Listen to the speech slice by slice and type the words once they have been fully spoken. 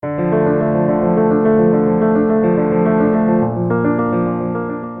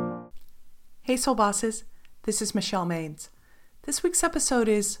Hey Soul Bosses, this is Michelle Maines. This week's episode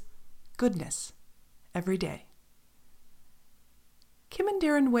is Goodness Every Day. Kim and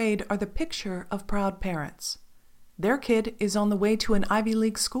Darren Wade are the picture of proud parents. Their kid is on the way to an Ivy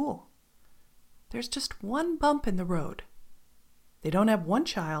League school. There's just one bump in the road. They don't have one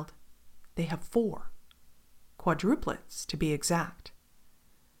child, they have 4. Quadruplets, to be exact.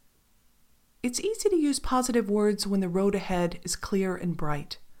 It's easy to use positive words when the road ahead is clear and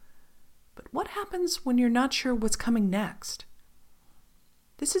bright. But what happens when you're not sure what's coming next?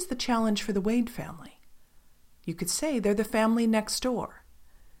 This is the challenge for the Wade family. You could say they're the family next door.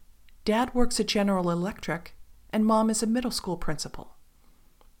 Dad works at General Electric, and Mom is a middle school principal.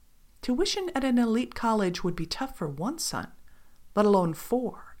 Tuition at an elite college would be tough for one son, let alone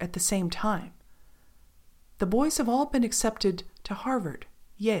 4 at the same time. The boys have all been accepted to Harvard,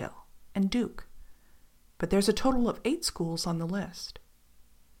 Yale, and Duke, but there's a total of 8 schools on the list.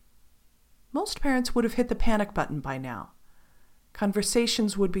 Most parents would have hit the panic button by now.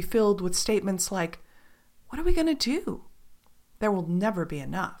 Conversations would be filled with statements like, "What are we going to do? There will never be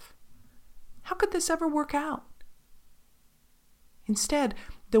enough. How could this ever work out?" Instead,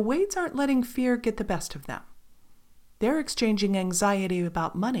 the Wades aren't letting fear get the best of them. They're exchanging anxiety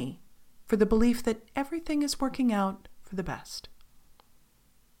about money for the belief that everything is working out for the best.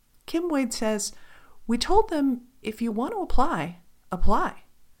 Kim Wade says, "We told them, if you want to apply, apply.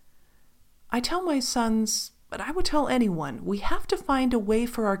 I tell my sons, but I would tell anyone, we have to find a way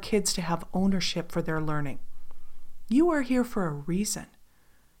for our kids to have ownership for their learning. You are here for a reason.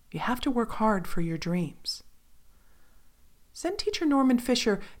 You have to work hard for your dreams." Zen teacher Norman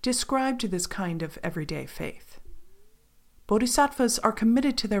Fisher described this kind of everyday faith. Bodhisattvas are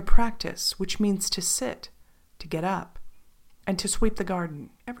committed to their practice, which means to sit, to get up, and to sweep the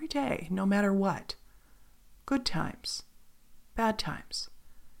garden every day, no matter what. Good times, bad times.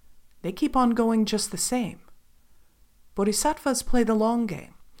 They keep on going just the same. Bodhisattvas play the long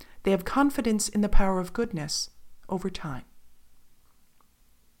game. They have confidence in the power of goodness over time.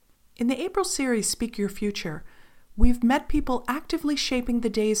 In the April series, Speak Your Future, we've met people actively shaping the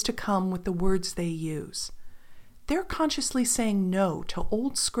days to come with the words they use. They're consciously saying no to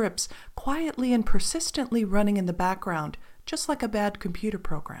old scripts quietly and persistently running in the background, just like a bad computer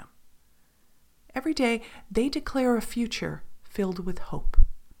program. Every day, they declare a future filled with hope.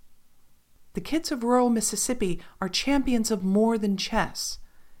 The kids of rural Mississippi are champions of more than chess.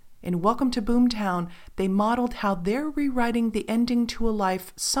 In Welcome to Boomtown, they modeled how they're rewriting the ending to a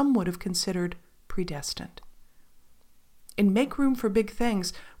life some would have considered predestined. In Make Room for Big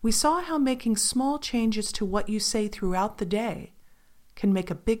Things, we saw how making small changes to what you say throughout the day can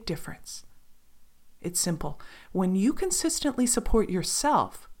make a big difference. It's simple. When you consistently support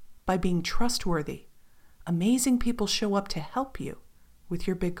yourself by being trustworthy, amazing people show up to help you with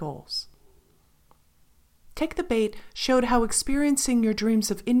your big goals. Take the Bait showed how experiencing your dreams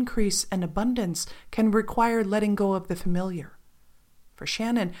of increase and abundance can require letting go of the familiar. For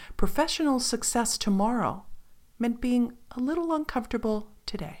Shannon, professional success tomorrow meant being a little uncomfortable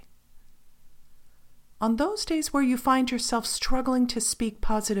today. On those days where you find yourself struggling to speak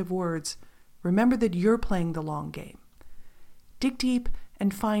positive words, remember that you're playing the long game. Dig deep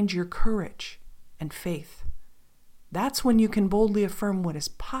and find your courage and faith. That's when you can boldly affirm what is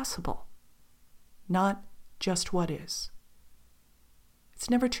possible, not just what is. It's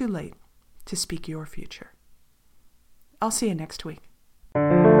never too late to speak your future. I'll see you next week.